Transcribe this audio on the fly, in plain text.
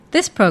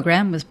This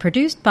program was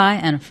produced by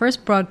and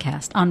first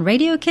broadcast on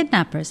Radio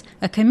Kidnappers,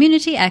 a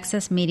community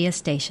access media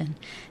station.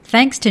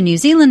 Thanks to New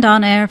Zealand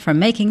On Air for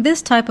making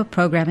this type of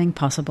programming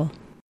possible.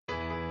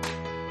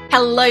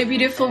 Hello,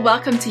 beautiful.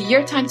 Welcome to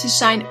Your Time to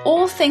Shine,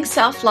 all things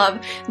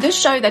self-love, the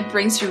show that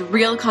brings you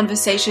real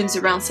conversations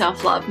around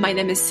self-love. My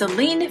name is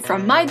Celine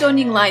from My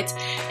Dawning Light,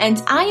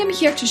 and I am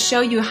here to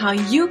show you how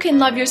you can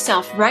love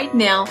yourself right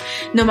now,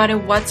 no matter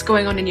what's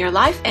going on in your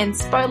life. And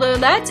spoiler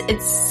alert,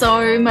 it's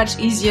so much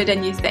easier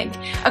than you think.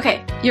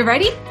 Okay, you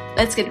ready?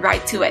 Let's get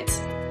right to it.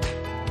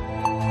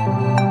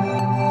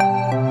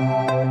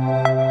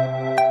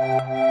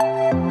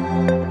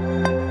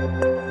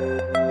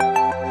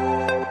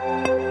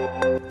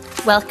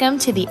 Welcome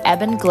to the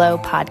Ebb and Glow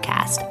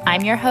podcast.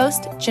 I'm your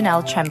host,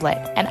 Janelle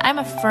Tremblett, and I'm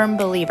a firm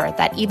believer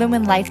that even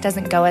when life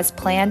doesn't go as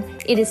planned,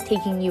 it is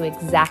taking you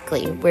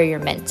exactly where you're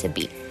meant to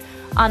be.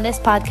 On this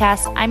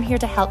podcast, I'm here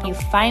to help you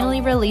finally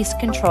release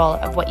control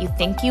of what you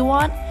think you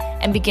want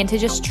and begin to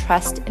just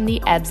trust in the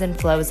ebbs and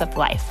flows of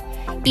life.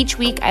 Each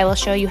week, I will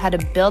show you how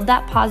to build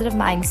that positive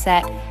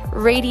mindset,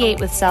 radiate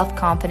with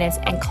self-confidence,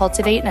 and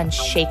cultivate an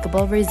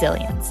unshakable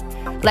resilience.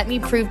 Let me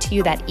prove to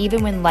you that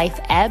even when life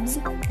ebbs,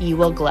 you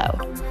will glow.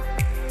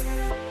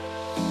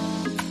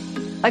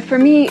 Like for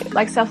me,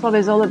 like self-love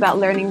is all about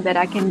learning that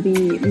I can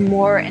be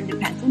more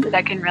independent, that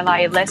I can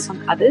rely less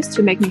on others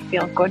to make me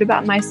feel good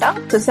about myself.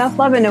 So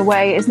self-love in a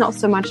way is not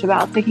so much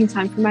about taking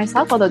time for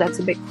myself, although that's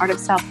a big part of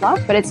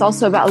self-love, but it's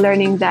also about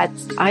learning that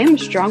I am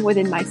strong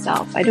within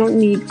myself. I don't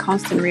need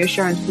constant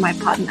reassurance from my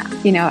partner.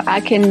 You know, I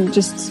can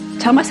just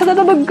tell myself that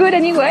I look good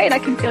anyway and I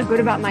can feel good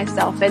about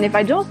myself. And if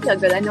I don't feel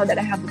good, I know that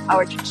I have the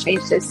power to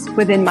change this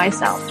within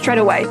myself straight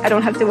away. I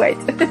don't have to wait.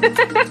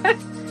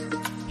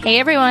 Hey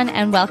everyone,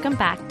 and welcome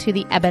back to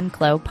the Ebb and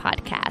Glow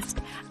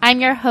podcast. I'm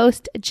your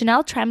host,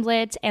 Janelle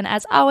Tremblett, and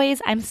as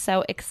always, I'm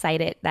so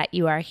excited that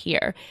you are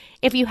here.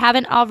 If you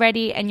haven't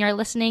already and you're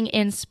listening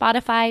in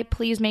Spotify,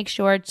 please make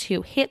sure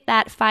to hit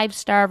that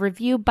 5-star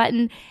review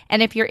button.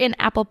 And if you're in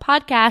Apple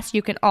Podcasts,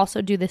 you can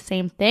also do the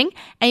same thing,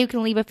 and you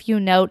can leave a few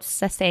notes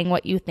saying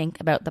what you think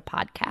about the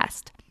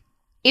podcast.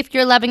 If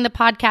you're loving the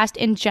podcast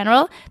in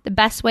general, the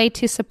best way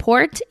to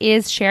support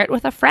is share it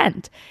with a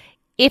friend.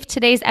 If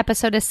today's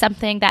episode is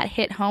something that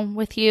hit home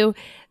with you,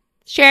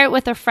 share it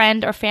with a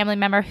friend or family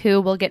member who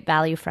will get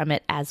value from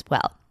it as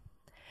well.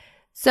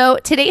 So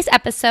today's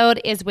episode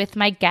is with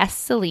my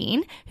guest,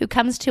 Celine, who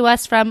comes to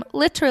us from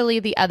literally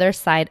the other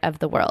side of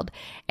the world.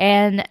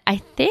 And I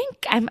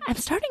think I'm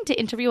starting to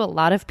interview a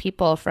lot of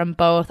people from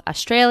both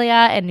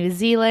Australia and New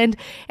Zealand.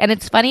 And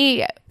it's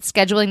funny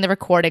scheduling the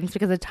recordings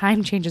because the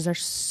time changes are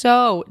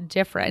so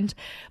different.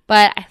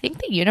 But I think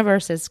the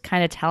universe is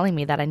kind of telling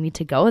me that I need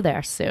to go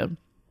there soon.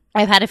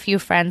 I've had a few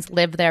friends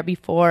live there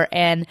before,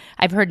 and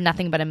I've heard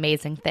nothing but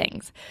amazing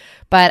things.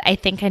 But I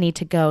think I need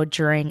to go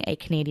during a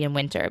Canadian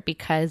winter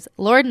because,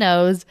 Lord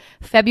knows,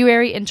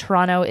 February in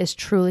Toronto is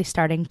truly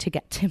starting to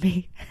get to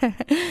me.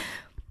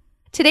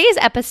 Today's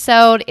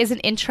episode is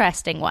an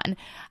interesting one.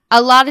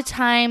 A lot of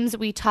times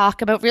we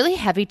talk about really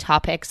heavy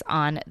topics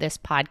on this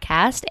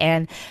podcast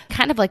and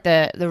kind of like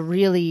the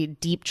really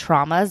deep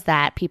traumas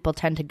that people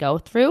tend to go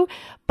through.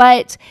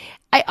 But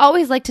I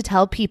always like to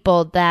tell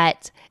people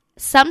that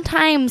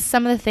sometimes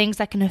some of the things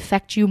that can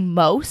affect you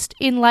most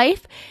in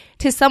life,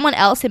 to someone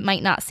else, it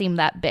might not seem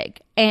that big.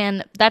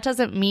 And that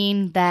doesn't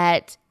mean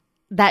that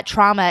that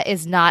trauma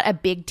is not a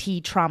big T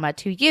trauma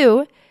to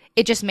you.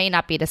 It just may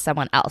not be to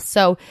someone else.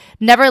 So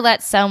never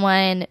let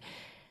someone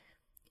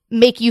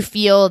make you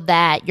feel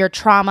that your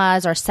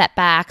traumas or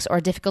setbacks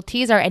or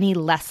difficulties are any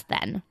less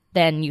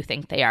than you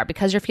think they are,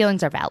 because your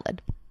feelings are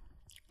valid.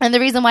 And the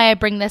reason why I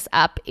bring this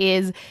up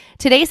is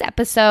today's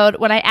episode,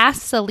 when I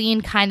asked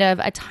Celine kind of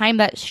a time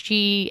that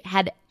she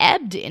had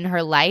ebbed in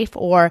her life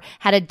or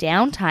had a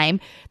downtime,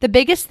 the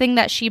biggest thing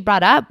that she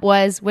brought up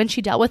was when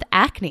she dealt with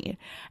acne.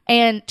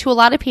 And to a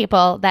lot of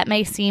people, that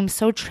may seem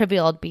so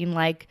trivial, being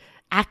like,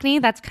 acne,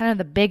 that's kind of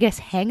the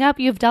biggest hang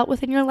up you've dealt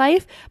with in your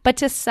life. But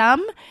to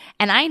some,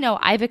 and I know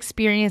I've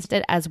experienced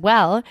it as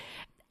well,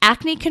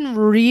 acne can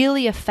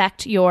really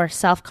affect your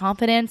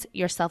self-confidence,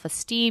 your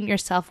self-esteem, your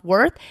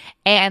self-worth.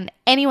 And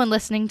anyone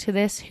listening to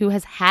this who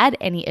has had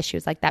any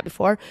issues like that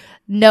before,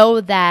 know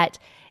that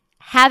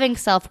having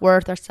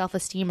self-worth or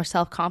self-esteem or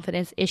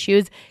self-confidence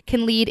issues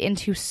can lead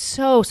into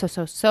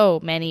so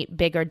many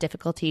bigger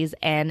difficulties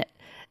and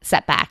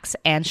setbacks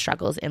and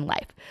struggles in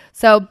life.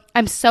 So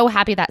I'm so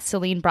happy that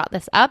Celine brought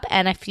this up.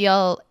 And I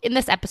feel in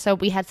this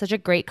episode, we had such a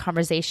great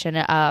conversation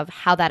of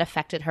how that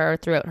affected her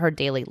throughout her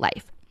daily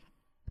life.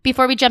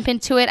 Before we jump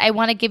into it, I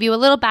want to give you a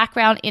little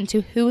background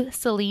into who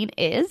Celine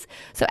is.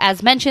 So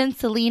as mentioned,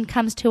 Celine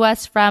comes to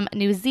us from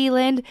New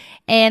Zealand,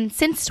 and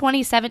since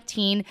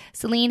 2017,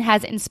 Celine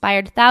has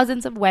inspired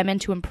thousands of women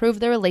to improve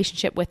their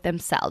relationship with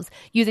themselves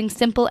using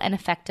simple and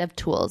effective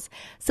tools.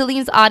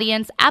 Celine's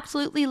audience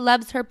absolutely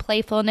loves her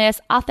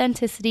playfulness,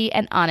 authenticity,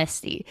 and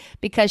honesty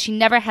because she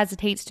never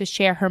hesitates to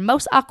share her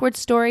most awkward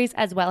stories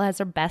as well as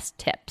her best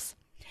tips.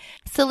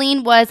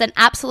 Celine was an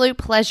absolute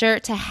pleasure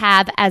to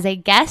have as a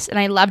guest, and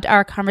I loved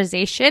our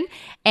conversation.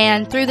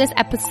 And through this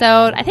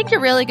episode, I think you're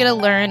really going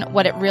to learn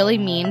what it really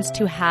means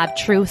to have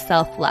true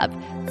self-love.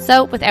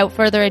 So without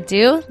further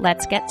ado,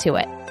 let's get to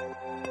it.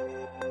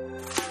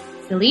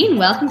 Celine,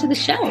 welcome to the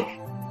show.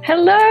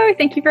 Hello,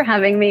 thank you for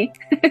having me.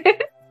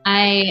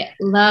 I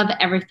love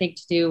everything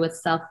to do with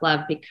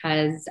self-love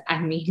because,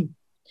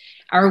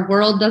 our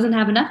world doesn't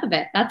have enough of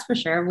it. That's for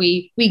sure.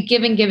 We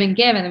give and give and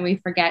give, and then we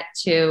forget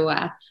to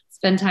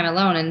spend time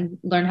alone and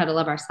learn how to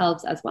love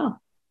ourselves as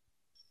well.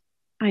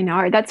 I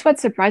know. That's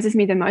what surprises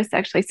me the most,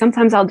 actually.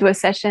 Sometimes I'll do a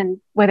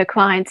session with a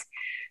client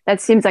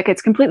that seems like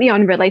it's completely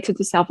unrelated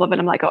to self-love,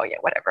 and I'm like, oh yeah,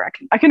 whatever.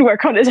 I can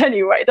work on it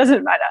anyway. It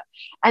doesn't matter.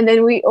 And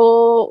then we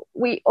all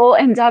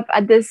end up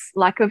at this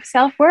lack of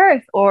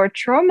self-worth or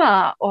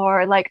trauma,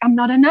 or like, I'm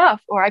not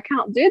enough, or I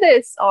can't do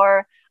this,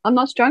 or I'm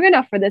not strong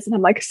enough for this. And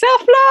I'm like,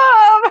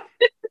 self-love.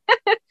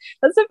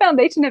 That's the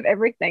foundation of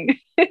everything.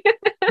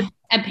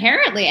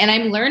 Apparently. And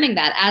I'm learning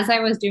that as I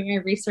was doing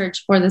my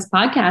research for this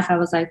podcast, I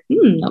was like,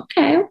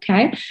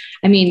 okay.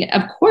 I mean,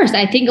 of course,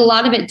 I think a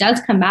lot of it does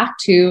come back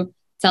to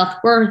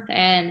self-worth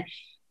and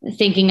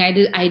thinking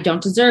I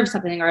don't deserve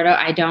something, or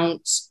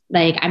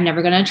I'm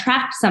never going to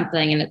attract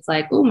something. And it's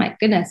like, oh my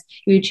goodness,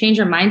 if you change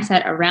your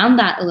mindset around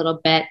that a little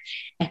bit,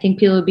 I think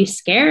people would be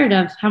scared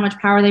of how much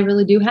power they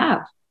really do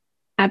have.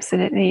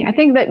 Absolutely. I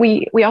think that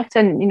we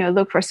often,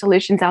 look for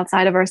solutions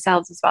outside of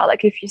ourselves as well.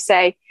 Like if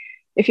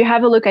you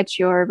have a look at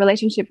your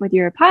relationship with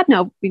your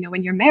partner,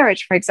 in your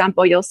marriage, for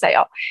example, you'll say,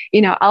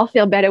 I'll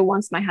feel better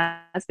once my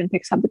husband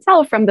picks up the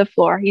towel from the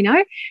floor,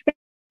 But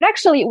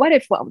actually,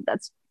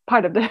 that's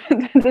part of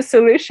the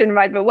solution,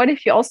 right? But what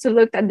if you also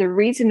looked at the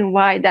reason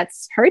why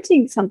that's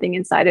hurting something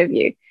inside of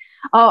you?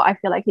 Oh, I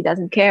feel like he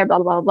doesn't care, blah,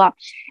 blah, blah.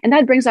 And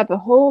that brings up a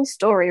whole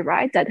story,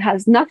 right? That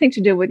has nothing to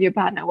do with your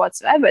partner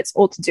whatsoever. It's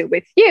all to do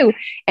with you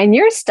and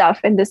your stuff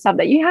and the stuff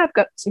that you have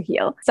got to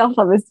heal.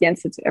 Self-love is the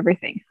answer to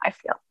everything, I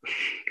feel.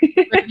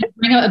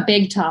 Bring up a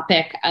big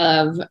topic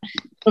of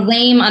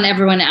blame on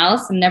everyone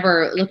else and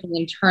never looking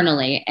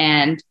internally.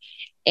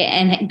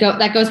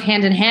 That goes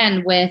hand in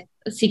hand with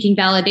seeking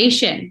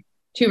validation,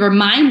 to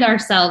remind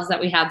ourselves that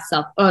we have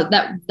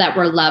that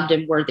we're loved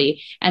and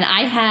worthy. And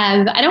I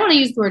don't want to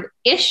use the word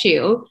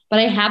issue, but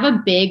I have a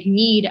big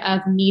need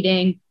of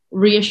needing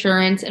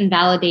reassurance and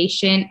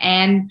validation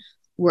and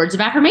words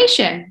of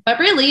affirmation. But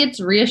really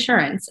it's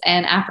reassurance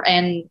and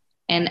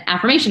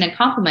affirmation and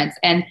compliments.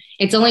 And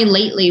it's only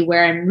lately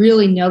where I'm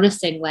really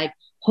noticing, like,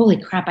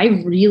 holy crap, I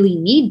really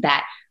need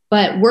that.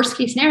 But worst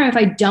case scenario, if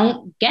I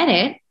don't get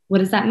it, what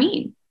does that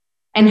mean?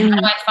 And how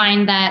do I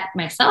find that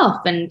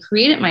myself and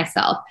create it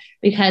myself?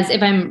 Because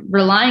if I'm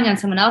relying on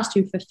someone else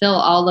to fulfill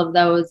all of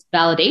those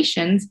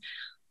validations,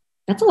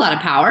 that's a lot of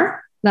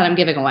power that I'm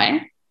giving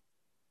away.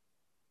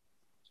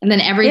 And then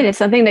it's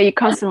something that you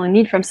constantly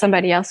need from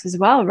somebody else as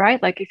well, right?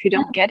 Like if you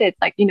don't get it,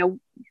 like,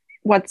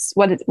 what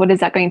is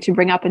that going to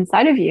bring up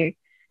inside of you?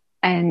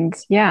 And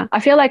yeah, I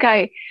feel like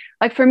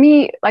for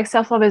me, like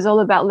self-love is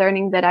all about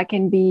learning that I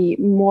can be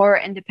more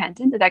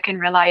independent, that I can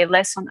rely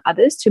less on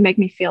others to make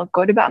me feel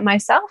good about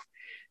myself.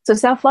 So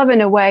self-love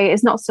in a way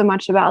is not so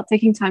much about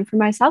taking time for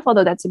myself,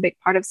 although that's a big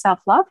part of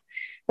self-love,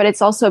 but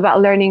it's also about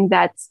learning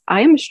that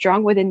I am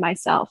strong within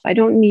myself. I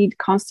don't need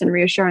constant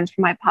reassurance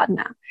from my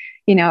partner.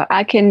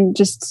 I can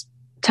just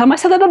tell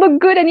myself that I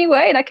look good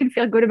anyway, and I can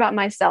feel good about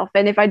myself.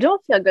 And if I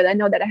don't feel good, I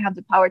know that I have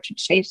the power to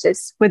change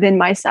this within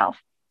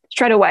myself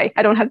straight away.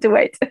 I don't have to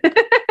wait.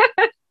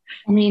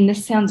 I mean,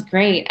 this sounds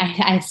great.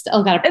 I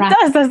still got to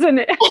practice. It does, doesn't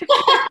it?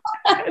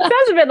 It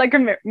sounds a bit like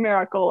a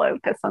miracle or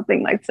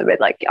something, like it's a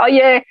bit like, oh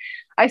yeah,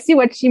 I see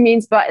what she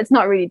means, but it's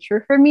not really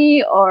true for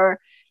me. Or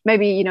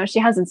maybe, she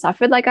hasn't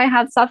suffered like I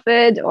have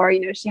suffered, or,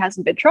 she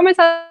hasn't been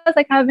traumatized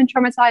like I have been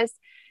traumatized.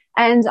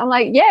 And I'm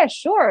like, yeah,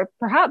 sure.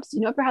 Perhaps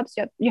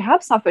you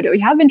have suffered, or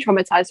you have been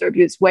traumatized or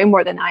abused way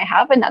more than I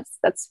have. And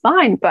that's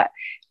fine. But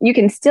you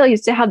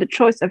still have the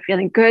choice of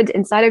feeling good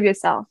inside of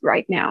yourself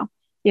right now.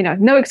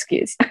 No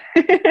excuse.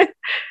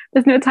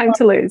 There's no time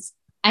to lose.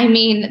 I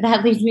mean,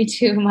 that leads me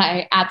to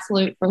my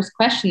absolute first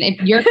question. If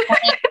your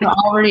clients are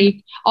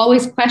already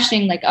always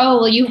questioning, like, oh,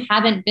 well, you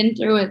haven't been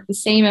through it the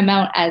same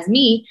amount as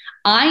me.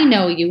 I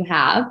know you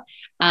have.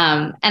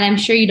 And I'm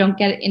sure you don't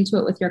get into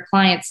it with your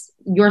clients,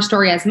 your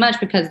story as much,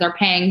 because they're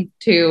paying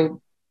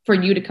for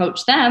you to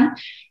coach them.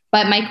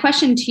 But my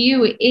question to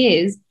you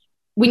is,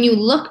 when you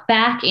look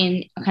back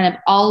in kind of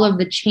all of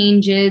the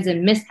changes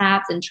and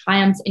mishaps and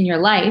triumphs in your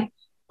life,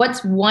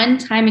 what's one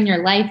time in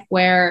your life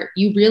where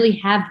you really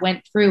have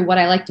went through what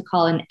I like to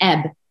call an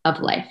ebb of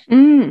life?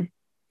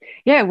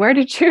 Yeah, where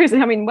to choose?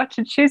 I mean, what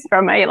to choose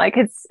from? Like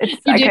it's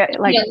like a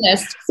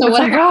list. So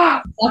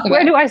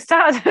where do I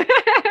start?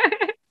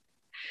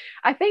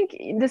 I think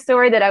the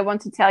story that I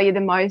want to tell you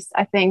the most,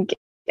 I think,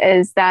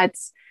 is that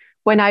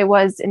when I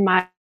was in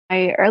my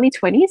early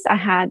 20s, I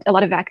had a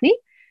lot of acne.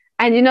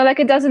 And, like,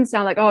 it doesn't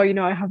sound like, oh,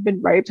 I have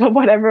been raped or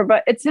whatever,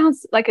 but it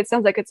sounds like it's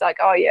like,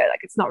 oh yeah,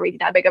 like it's not really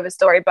that big of a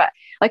story. But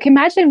like,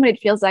 imagine what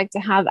it feels like to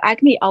have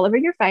acne all over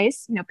your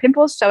face,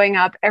 pimples showing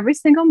up every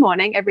single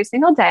morning, every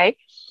single day.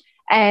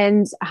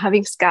 and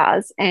having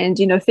scars and,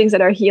 things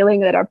that are healing,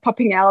 that are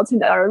popping out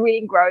and that are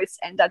really gross.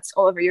 And that's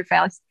all over your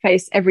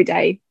face every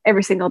day,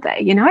 every single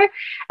day,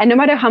 and no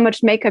matter how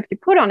much makeup you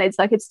put on it, it's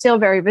like, it's still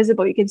very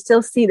visible. You can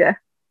still see the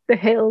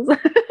hills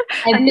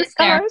and the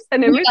scars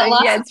and everything.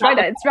 Yeah, it's right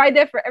there. It's right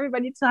there for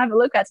everybody to have a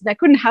look at. And I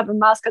couldn't have a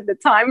mask at the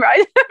time,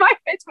 right? My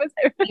face was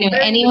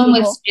anyone visible.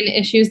 With skin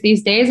issues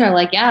these days are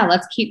like, yeah,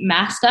 let's keep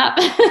masked up.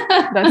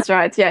 That's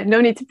right. Yeah,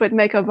 no need to put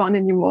makeup on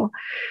anymore.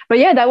 But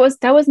yeah, that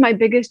was my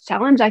biggest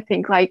challenge. I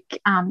think,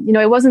 like,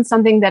 it wasn't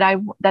something that I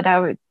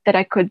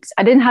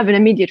didn't have an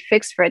immediate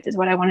fix for it, is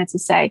what I wanted to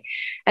say.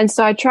 And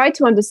so I tried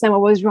to understand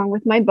what was wrong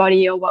with my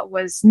body or what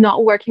was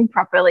not working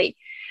properly.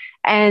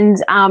 And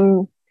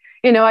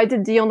I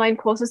did the online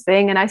courses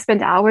thing, and I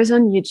spent hours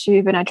on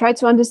YouTube, and I tried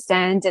to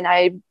understand, and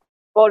I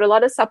bought a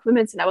lot of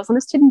supplements, and I was on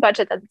a student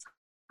budget at the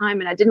time,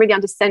 and I didn't really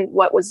understand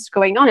what was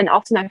going on. And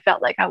often I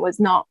felt like I was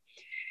not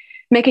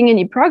making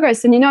any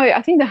progress. And,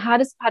 I think the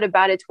hardest part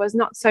about it was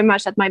not so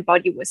much that my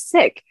body was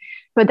sick,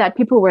 but that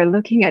people were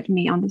looking at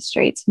me on the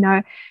streets,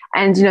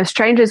 and,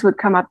 strangers would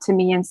come up to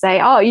me and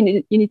say, oh,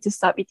 you need to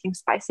stop eating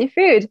spicy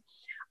food.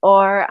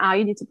 Or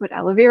you need to put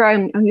aloe vera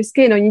on your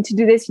skin, or you need to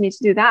do this, you need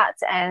to do that.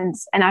 And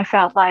I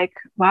felt like,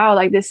 wow,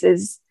 like this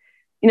is,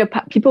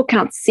 people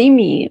can't see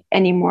me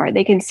anymore.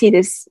 They can see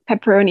this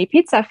pepperoni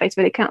pizza face,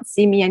 but they can't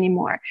see me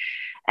anymore.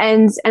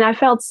 And I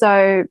felt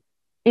so,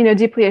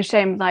 deeply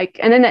ashamed.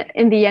 And then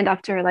in the end,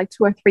 after like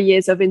 2 or 3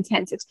 years of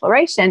intense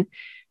exploration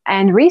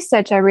and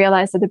research, I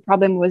realized that the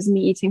problem was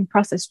me eating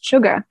processed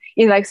sugar.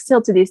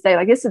 Still to this day,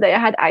 like yesterday I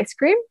had ice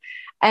cream,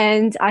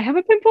 and I have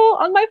a pimple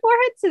on my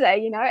forehead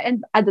today,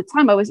 and at the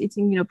time I was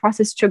eating,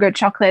 processed sugar,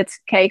 chocolate,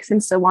 cakes,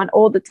 and so on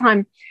all the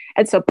time.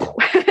 And so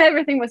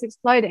everything was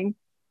exploding.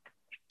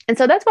 And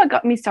so that's what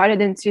got me started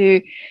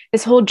into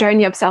this whole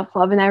journey of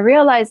self-love. And I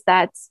realized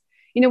that,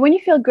 when you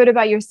feel good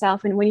about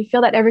yourself, and when you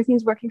feel that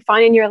everything's working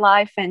fine in your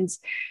life, and,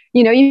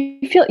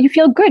 you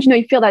feel good,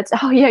 you feel that,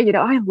 oh yeah,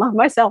 I love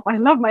myself. I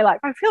love my life.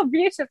 I feel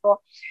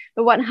beautiful.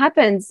 But what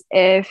happens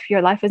if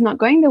your life is not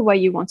going the way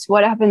you want to?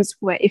 What happens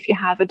if you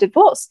have a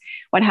divorce?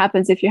 What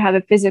happens if you have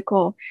a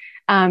physical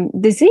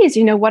disease?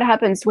 What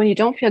happens when you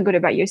don't feel good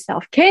about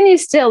yourself? Can you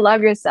still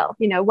love yourself?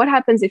 What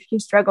happens if you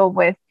struggle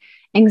with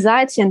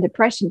anxiety and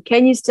depression?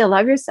 Can you still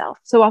love yourself?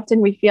 So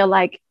often we feel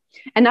like,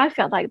 and I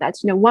felt like that,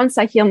 once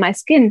I heal my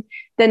skin,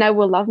 then I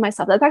will love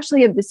myself. That's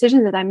actually a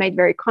decision that I made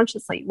very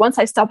consciously. Once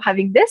I stop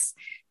having this,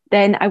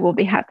 then I will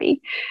be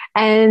happy.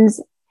 And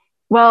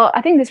well,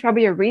 I think there's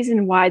probably a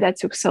reason why that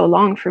took so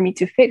long for me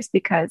to fix,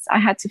 because I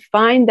had to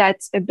find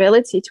that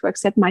ability to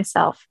accept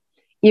myself,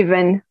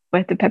 even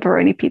with the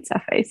pepperoni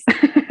pizza face.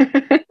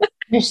 That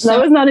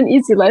was not an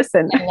easy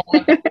lesson.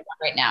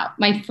 Right now,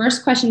 my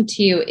first question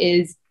to you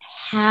is,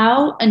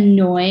 how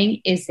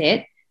annoying is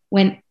it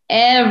when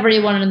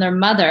everyone and their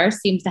mother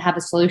seems to have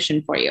a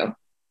solution for you?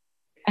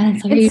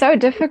 And it's so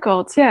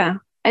difficult. Yeah.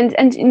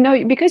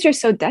 And because you're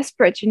so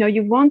desperate,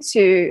 you want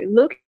to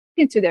look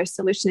into their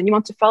solution and you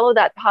want to follow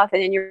that path.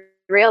 And then you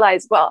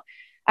realize, well,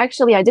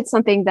 actually I did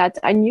something that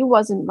I knew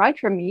wasn't right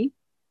for me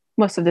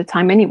most of the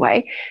time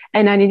anyway.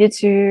 And I needed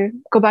to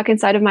go back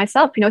inside of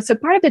myself, So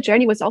part of the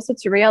journey was also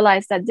to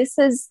realize that this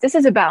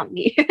is about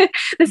me.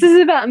 This is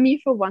about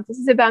me for once. This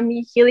is about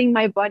me healing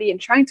my body and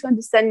trying to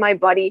understand my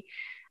body.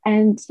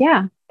 And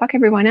yeah, fuck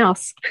everyone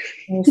else.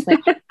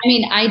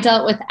 I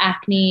dealt with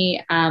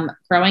acne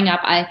growing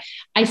up.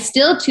 I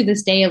still to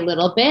this day a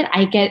little bit.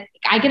 I get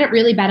it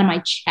really bad on my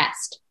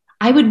chest.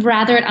 I would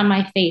rather it on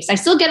my face. I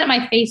still get it on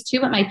my face too,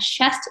 but my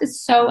chest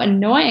is so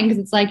annoying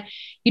because it's like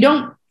you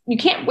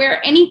can't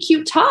wear any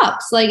cute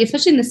tops, like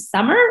especially in the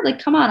summer. Like,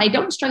 come on, I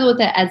don't struggle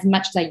with it as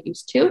much as I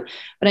used to,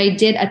 but I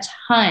did a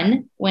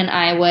ton when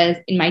I was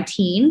in my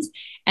teens.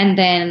 And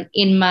then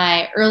in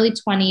my early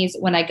 20s,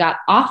 when I got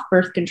off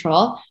birth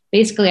control,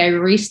 basically I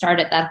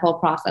restarted that whole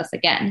process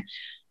again.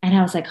 And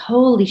I was like,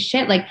 holy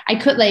shit. Like I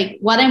could, like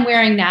what I'm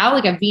wearing now,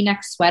 like a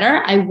V-neck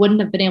sweater, I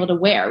wouldn't have been able to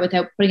wear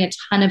without putting a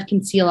ton of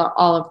concealer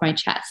all over my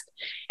chest.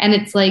 And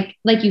it's like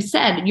you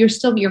said,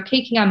 you're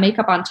caking on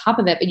makeup on top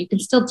of it, but you can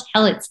still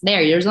tell it's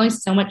there. There's only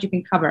so much you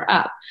can cover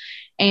up.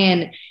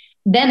 And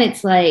then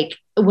it's like,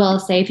 well,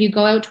 say if you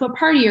go out to a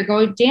party or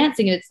go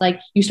dancing and it's like,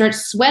 you start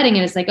sweating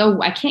and it's like, oh,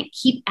 I can't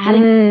keep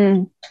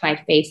adding to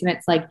my face. And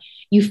it's like,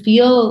 you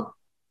feel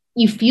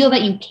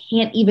that you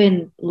can't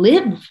even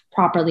live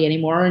properly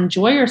anymore or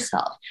enjoy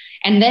yourself.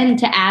 And then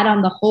to add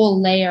on the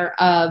whole layer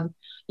of,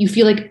 you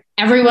feel like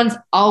everyone's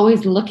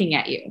always looking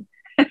at you.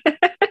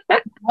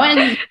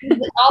 And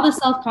all the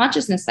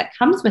self-consciousness that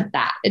comes with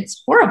that,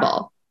 it's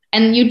horrible.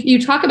 And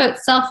you talk about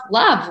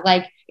self-love,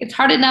 like it's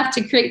hard enough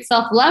to create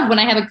self-love when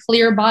I have a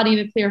clear body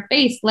and a clear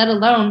face, let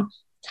alone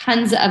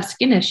tons of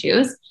skin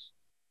issues.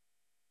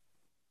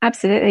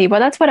 Absolutely. Well,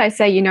 that's what I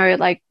say,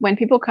 like when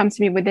people come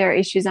to me with their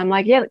issues, I'm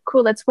like, yeah,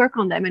 cool, let's work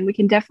on them. And we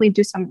can definitely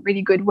do some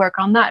really good work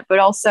on that. But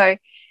also,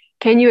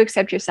 can you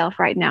accept yourself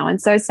right now?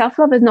 And so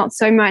self-love is not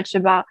so much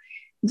about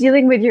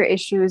dealing with your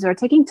issues or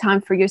taking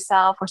time for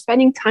yourself or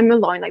spending time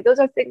alone. Like those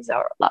are things that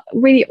are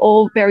really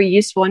all very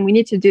useful and we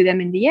need to do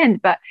them in the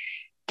end. But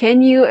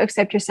Can you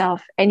accept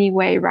yourself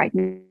anyway right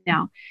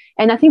now?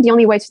 And I think the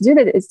only way to do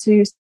that is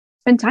to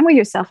spend time with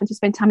yourself and to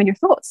spend time in your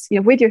thoughts,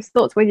 with your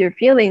thoughts, with your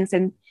feelings.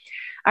 And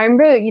I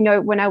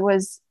remember, when I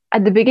was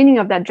at the beginning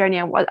of that journey,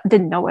 I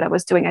didn't know what I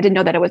was doing. I didn't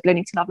know that I was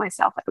learning to love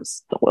myself. I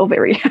was all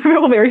very,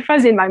 very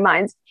fuzzy in my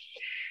mind.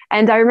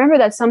 And I remember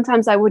that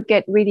sometimes I would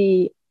get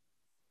really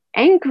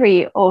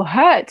angry or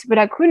hurt, but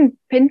I couldn't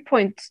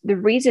pinpoint the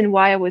reason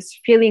why I was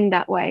feeling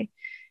that way.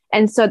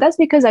 And so that's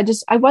because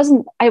I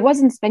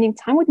wasn't spending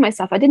time with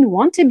myself. I didn't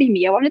want to be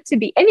me. I wanted to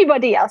be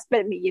anybody else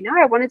but me.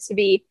 I wanted to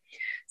be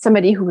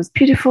somebody who was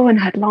beautiful and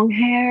had long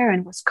hair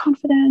and was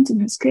confident in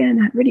her skin,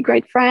 had really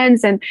great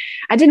friends. And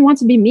I didn't want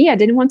to be me. I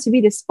didn't want to be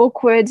this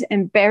awkward,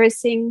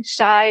 embarrassing,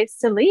 shy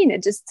Celine. I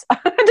didn't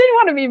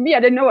want to be me. I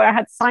didn't know where I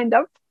had signed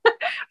up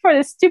for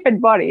this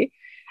stupid body.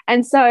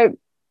 And so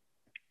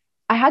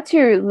I had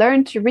to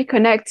learn to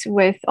reconnect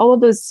with all of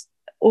those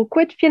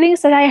awkward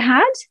feelings that I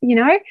had,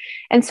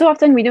 and so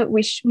often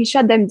we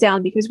shut them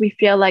down because we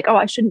feel like, oh,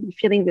 I shouldn't be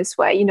feeling this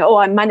way,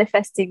 I'm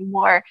manifesting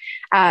more,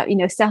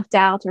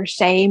 self-doubt or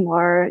shame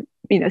or,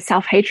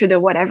 self-hatred or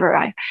whatever.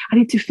 I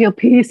need to feel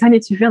peace. I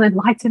need to feel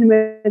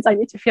enlightenment. I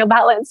need to feel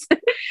balance.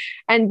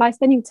 And by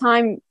spending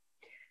time,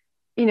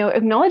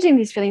 acknowledging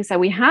these feelings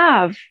that we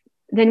have,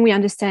 then we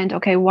understand,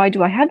 okay, why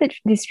do I have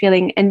this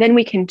feeling? And then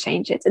we can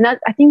change it. And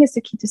that, I think, is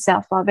the key to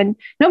self-love. And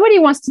nobody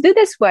wants to do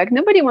this work.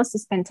 Nobody wants to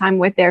spend time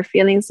with their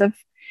feelings of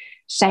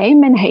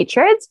shame and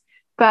hatred.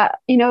 But,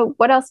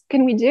 what else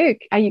can we do?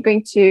 Are you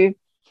going to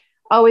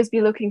always be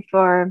looking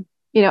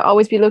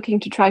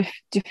to try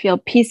to feel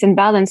peace and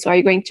balance? Or are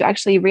you going to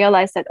actually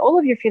realize that all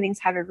of your feelings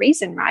have a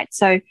reason, right?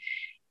 So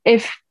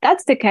if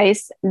that's the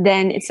case,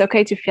 then it's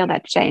okay to feel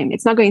that shame.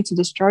 It's not going to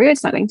destroy you.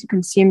 It's not going to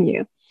consume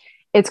you.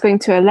 It's going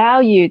to allow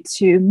you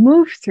to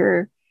move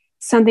through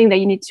something that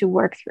you need to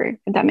work through.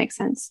 If that makes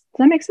sense.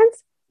 Does that make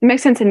sense? It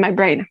makes sense in my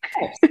brain. Of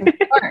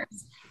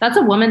course. That's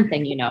a woman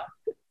thing,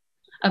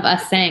 of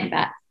us saying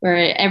that,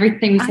 where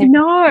everything we say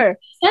makes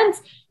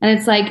sense. And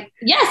it's like,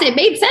 yes, it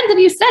made sense if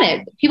you said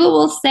it. People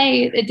will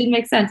say it didn't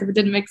make sense if it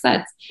didn't make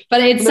sense.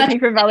 But it's looking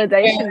for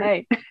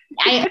validation,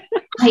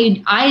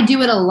 I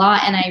do it a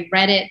lot, and I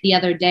read it the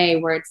other day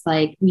where it's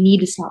like, we need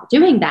to stop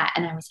doing that.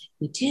 And I was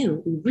like,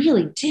 we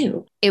really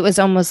do. It was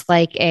almost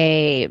like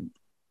a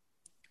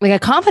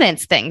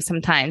confidence thing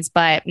sometimes.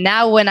 But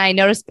now when I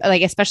notice,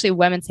 especially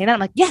women saying that, I'm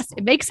like, yes,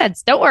 it makes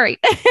sense. Don't worry.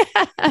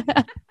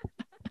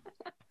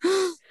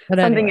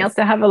 Something else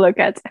to have a look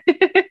at.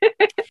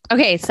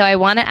 Okay. So I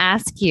want to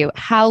ask you,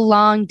 how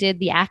long did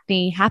the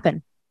acne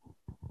happen?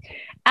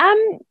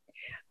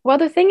 Well,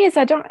 the thing is,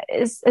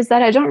 is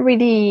that I don't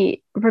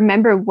really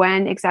remember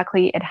when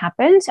exactly it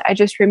happened. I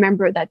just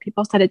remember that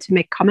people started to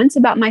make comments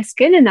about my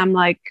skin, and I'm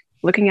like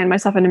looking at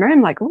myself in the mirror.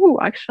 I'm like, oh,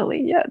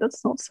 actually, yeah,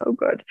 that's not so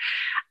good.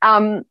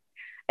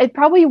 It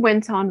probably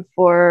went on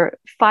for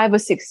 5 or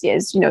 6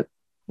 years,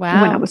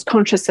 Wow. when I was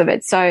conscious of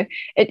it. So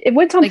it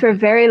went on for a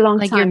very long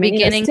time. You're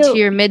beginning to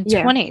your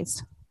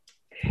mid-20s.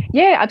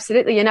 Yeah,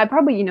 absolutely. And I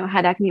probably,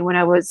 had acne when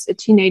I was a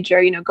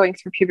teenager, going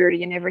through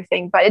puberty and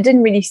everything, but it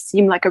didn't really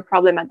seem like a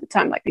problem at the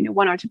time. Like,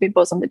 1 or 2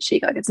 pimples on the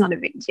cheek, like it's not a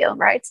big deal,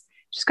 right? It's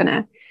just going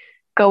to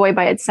go away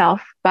by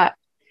itself. But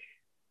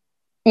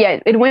yeah,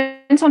 it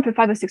went on for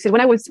 5 or 6 years.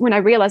 When I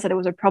realized that it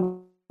was a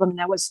problem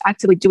and I was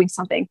actively doing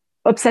something,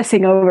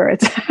 obsessing over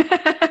it.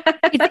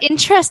 It's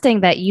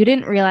interesting that you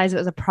didn't realize it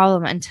was a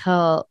problem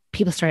until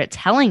people started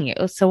telling you.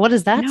 So what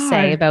does that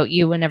say about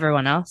you and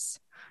everyone else?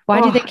 Why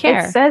do they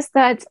care? It says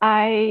that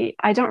I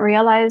don't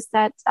realize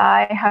that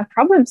I have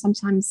problems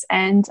sometimes,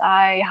 and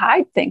I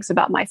hide things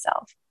about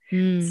myself.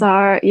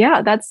 So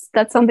yeah, that's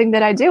something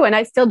that I do, and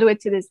I still do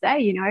it to this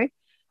day.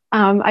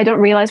 I don't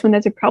realize when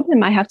there's a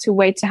problem. I have to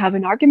wait to have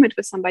an argument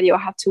with somebody, or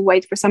have to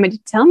wait for somebody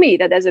to tell me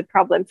that there's a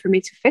problem for me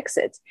to fix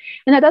it.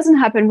 And that doesn't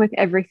happen with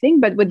everything,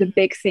 but with the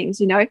big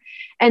things,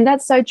 and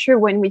that's so true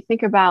when we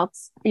think about,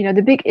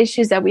 the big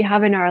issues that we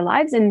have in our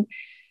lives.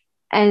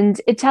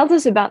 And it tells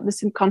us about the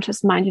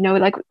subconscious mind,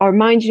 like our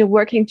mind,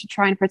 working to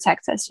try and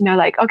protect us,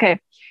 like, okay,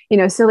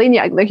 Celine,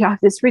 you have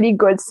this really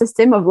good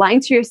system of lying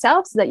to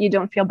yourself so that you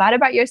don't feel bad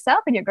about yourself,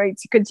 and you're going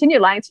to continue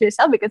lying to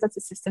yourself because that's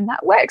a system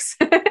that works.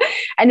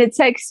 And it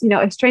takes,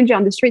 a stranger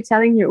on the street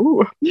telling you,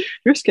 ooh,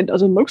 your skin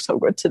doesn't look so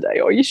good today,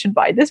 or you should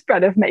buy this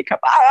brand of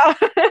makeup,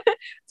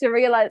 to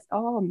realize,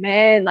 oh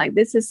man, like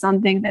this is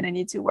something that I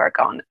need to work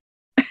on.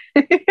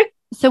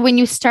 So when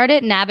you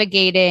started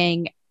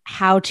navigating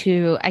how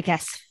to, I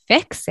guess,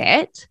 fix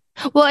it,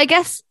 well, I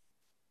guess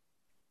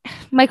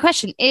my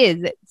question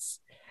is,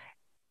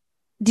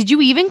 did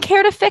you even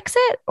care to fix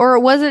it? Or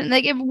it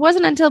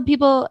wasn't until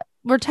people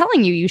were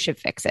telling you should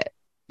fix it.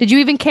 Did you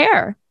even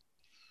care?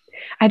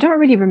 I don't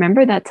really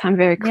remember that time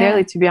very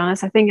clearly, to be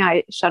honest. I think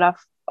I shut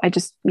off. I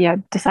just,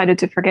 decided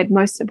to forget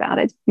most of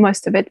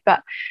it.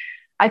 But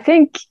I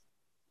think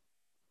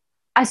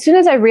as soon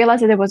as I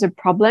realized that there was a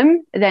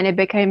problem, then it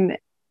became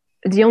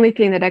the only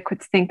thing that I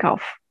could think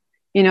of.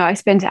 I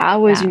spent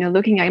hours,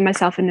 looking at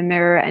myself in the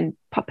mirror and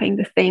popping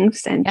the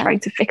things and trying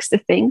to fix the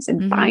things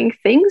and buying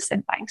things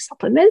and buying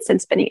supplements and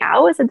spending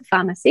hours at the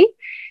pharmacy.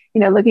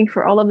 looking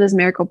for all of those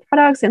miracle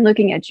products and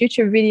looking at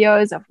YouTube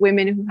videos of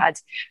women who had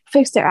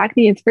fixed their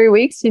acne in 3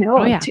 weeks,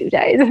 or 2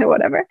 days or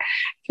whatever,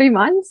 3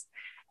 months.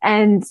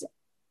 And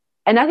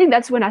I think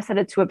that's when I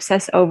started to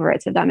obsess over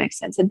it, if that makes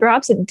sense. And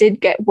perhaps it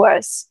did get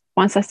worse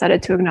once I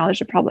started to acknowledge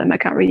the problem. I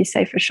can't really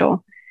say for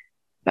sure.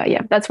 But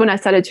yeah, that's when I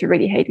started to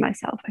really hate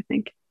myself, I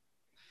think.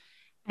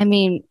 I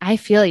mean, I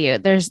feel you.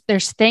 There's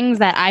things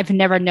that I've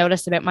never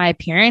noticed about my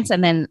appearance.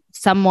 And then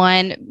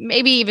someone,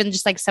 maybe even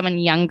just like someone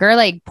younger,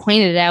 like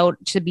pointed it out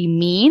to be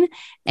mean.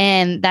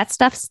 And that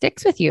stuff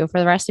sticks with you for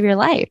the rest of your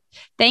life.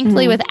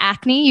 Thankfully, with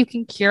acne, you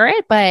can cure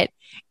it. But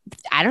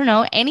I don't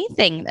know,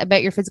 anything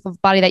about your physical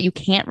body that you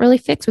can't really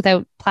fix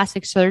without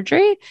plastic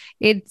surgery,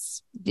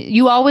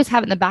 you always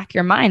have it in the back of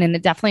your mind, and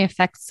it definitely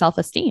affects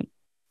self-esteem.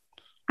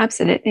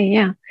 Absolutely.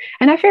 Yeah.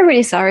 And I feel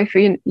really sorry for,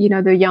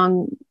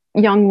 the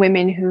young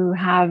women who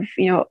have,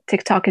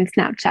 TikTok and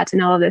Snapchat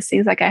and all of those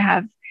things. Like I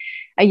have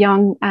a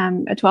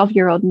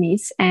 12-year-old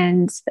niece,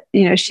 and,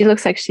 she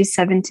looks like she's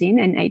 17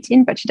 and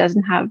 18, but she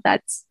doesn't have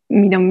that,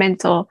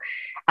 mental,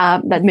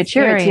 that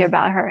maturity scary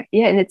about her.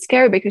 Yeah. And it's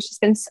scary because she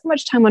spends so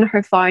much time on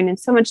her phone and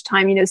so much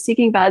time,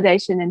 seeking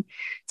validation and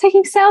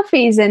taking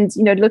selfies and,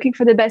 looking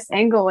for the best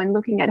angle and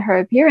looking at her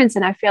appearance.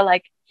 And I feel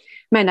like,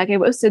 man, like it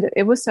was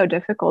so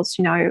difficult,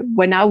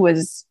 when I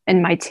was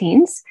in my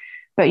teens.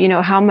 But,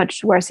 how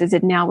much worse is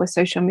it now with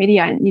social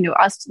media and,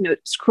 us,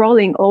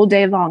 scrolling all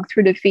day long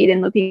through the feed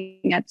and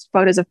looking at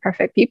photos of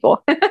perfect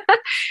people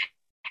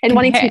and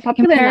wanting to be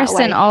popular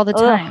comparison in that way. All the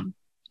time. Ugh.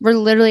 We're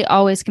literally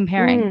always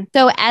comparing.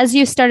 So as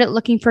you started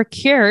looking for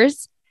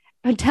cures,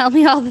 tell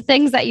me all the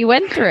things that you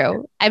went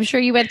through. I'm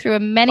sure you went through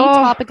many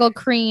topical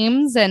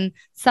creams and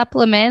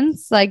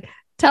supplements. Like,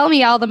 tell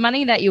me all the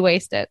money that you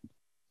wasted.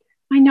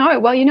 I know.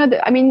 Well,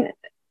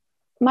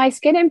 my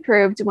skin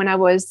improved when I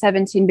was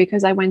 17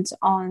 because I went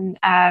on,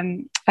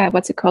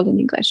 what's it called in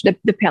English? The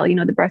pill,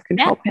 the birth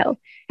control pill,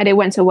 and it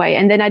went away.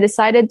 And then I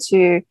decided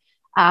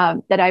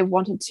that I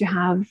wanted to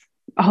have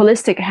a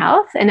holistic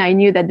health. And I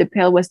knew that the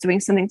pill was doing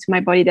something to my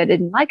body that I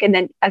didn't like. And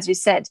then, as you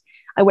said,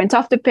 I went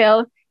off the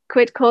pill,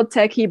 quit cold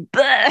turkey.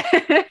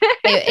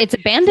 It's a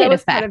Band-Aid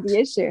effect. Part of the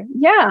issue.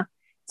 Yeah.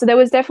 So there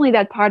was definitely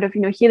that part of,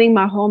 healing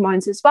my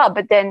hormones as well.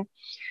 But then,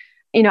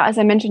 as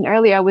I mentioned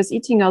earlier, I was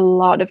eating a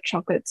lot of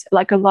chocolate,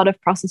 like a lot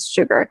of processed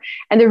sugar.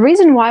 And the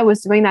reason why I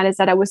was doing that is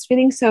that I was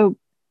feeling so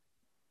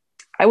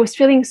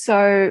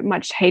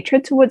much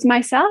hatred towards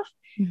myself.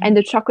 Mm-hmm. And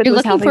the chocolate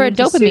was helping me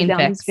to soothe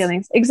down these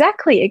feelings.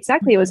 Exactly.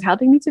 Mm-hmm. It was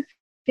helping me to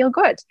feel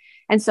good.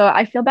 And so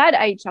I feel bad,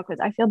 I eat chocolate.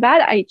 I feel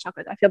bad, I eat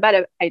chocolate. I feel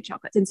bad, I eat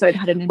chocolate. And so it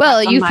had an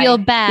impact on you feel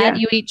bad,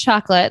 you eat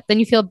chocolate. Then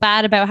you feel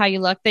bad about how you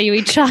look, then you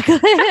eat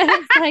chocolate.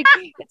 It's like,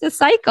 it's a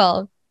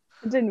cycle.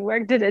 It didn't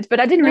work, did it? But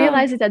I didn't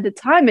realize it at the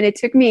time. And it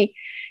took me,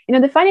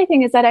 the funny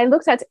thing is that I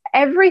looked at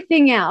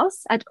everything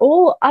else, at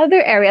all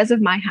other areas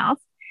of my health.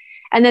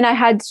 And then I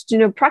had,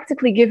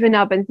 practically given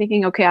up and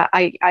thinking, okay,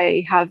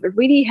 I have a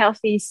really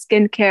healthy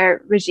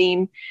skincare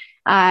regime.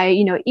 I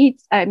eat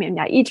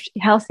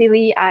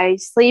healthily. I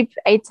sleep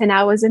 8-10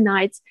 hours a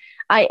night.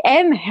 I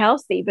am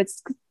healthy, but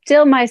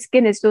still my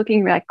skin is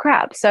looking like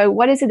crap. So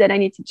what is it that I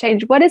need to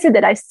change? What is it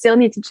that I still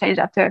need to change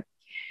after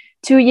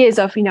 2 years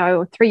of,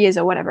 3 years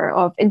or whatever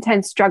of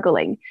intense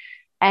struggling?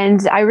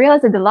 And I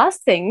realized that the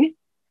last thing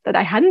that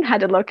I hadn't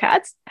had a look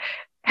at,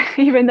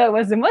 even though it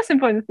was the most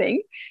important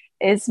thing,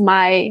 is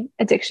my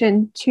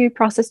addiction to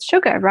processed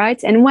sugar,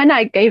 right? And when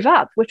I gave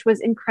up, which was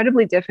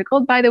incredibly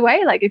difficult, by the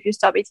way, like if you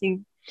stop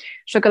eating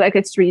sugar, like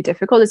it's really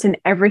difficult. It's in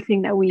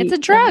everything that it's a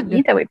drug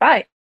that we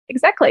buy.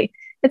 Exactly.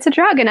 It's a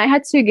drug. And I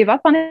had to give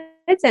up on it.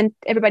 And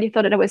everybody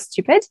thought that I was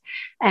stupid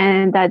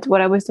and that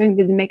what I was doing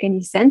didn't make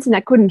any sense. And I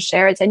couldn't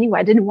share it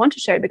anyway. I didn't want to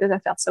share it because I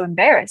felt so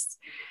embarrassed.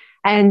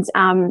 And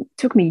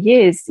took me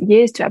years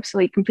to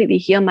absolutely completely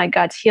heal my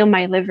gut, heal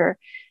my liver.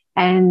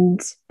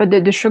 But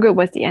the sugar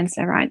was the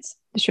answer, right?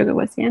 The sugar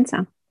was the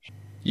answer.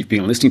 You've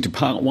been listening to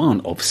part 1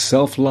 of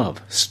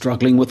Self-Love,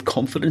 Struggling with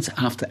Confidence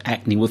After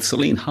Acne with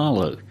Celine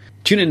Harlow.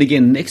 Tune in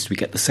again next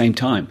week at the same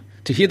time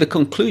to hear the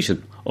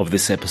conclusion of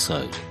this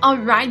episode. All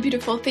right,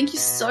 beautiful. Thank you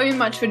so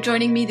much for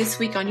joining me this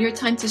week on Your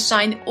Time to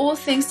Shine, all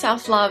things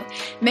self-love.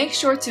 Make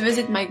sure to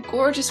visit my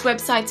gorgeous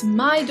website,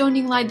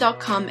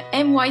 mydawninglight.com,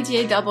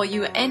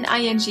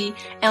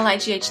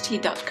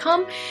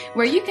 mydawninglight.com,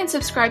 where you can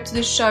subscribe to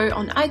the show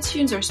on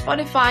iTunes or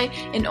Spotify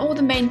and all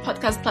the main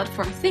podcast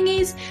platform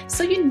thingies,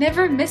 so you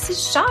never miss a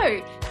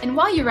show. And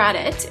while you're at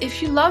it,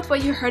 if you loved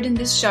what you heard in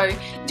this show,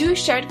 do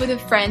share it with a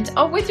friend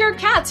or with your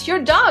cat, your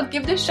dog.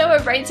 Give the show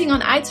a rating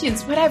on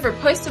iTunes, whatever.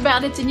 Post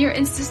about it in your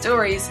Insta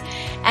stories.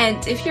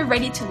 And if you're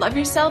ready to love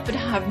yourself but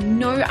have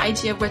no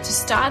idea where to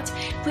start,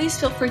 please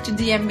feel free to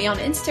DM me on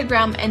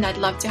Instagram and I'd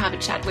love to have a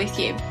chat with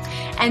you.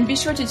 And be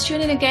sure to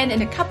tune in again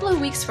in a couple of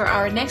weeks for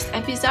our next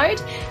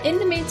episode. In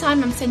the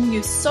meantime, I'm sending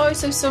you so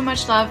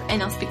much love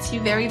and I'll speak to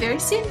you very, very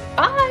soon.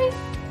 Bye!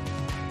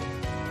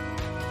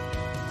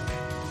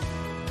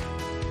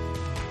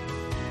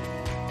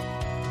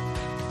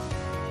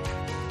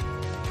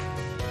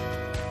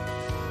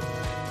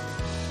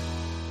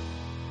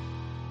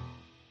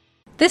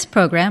 This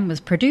program was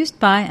produced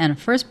by and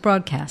first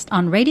broadcast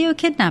on Radio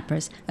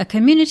Kidnappers, a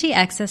community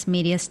access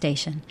media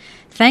station.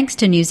 Thanks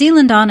to New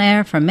Zealand On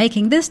Air for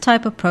making this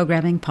type of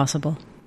programming possible.